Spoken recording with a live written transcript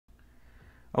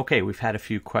Okay, we've had a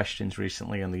few questions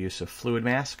recently on the use of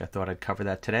Fluidmask. I thought I'd cover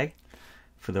that today.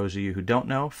 For those of you who don't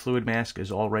know, Fluidmask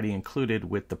is already included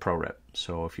with the ProRIP.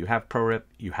 So if you have ProRIP,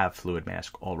 you have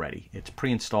Fluidmask already. It's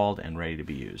pre-installed and ready to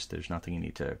be used. There's nothing you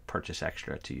need to purchase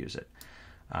extra to use it.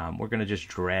 We're going to just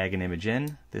drag an image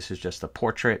in. This is just a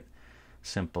portrait,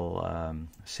 simple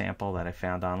sample that I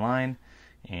found online.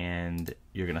 And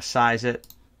you're going to size it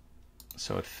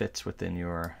so it fits within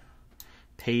your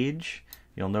page.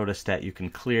 You'll notice that you can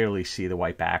clearly see the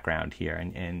white background here,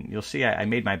 and you'll see I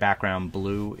made my background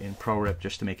blue in ProRIP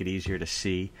just to make it easier to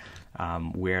see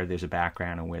where there's a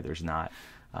background and where there's not.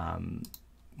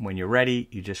 When you're ready,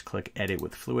 you just click Edit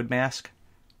with Fluidmask.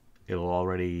 It'll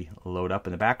already load up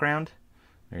in the background.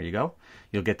 There you go.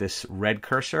 You'll get this red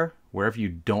cursor. Wherever you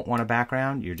don't want a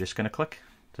background, you're just going to click,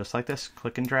 just like this,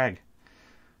 click and drag.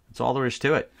 That's all there is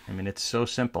to it. I mean, it's so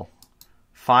simple.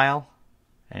 File,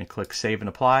 and click Save and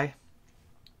Apply.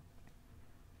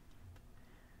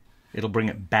 It'll bring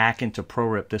it back into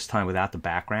ProRIP this time without the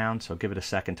background, so give it a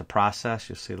second to process.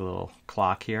 You'll see the little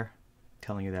clock here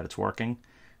telling you that it's working.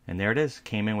 And there it is,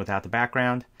 came in without the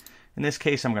background. In this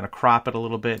case, I'm going to crop it a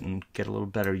little bit and get a little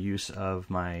better use of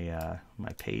my,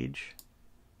 my page.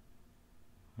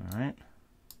 All right.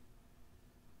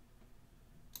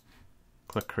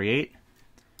 Click Create,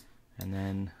 and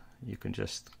then you can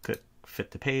just click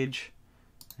Fit the Page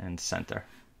and Center.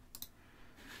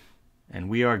 And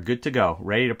we are good to go,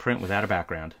 ready to print without a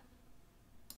background.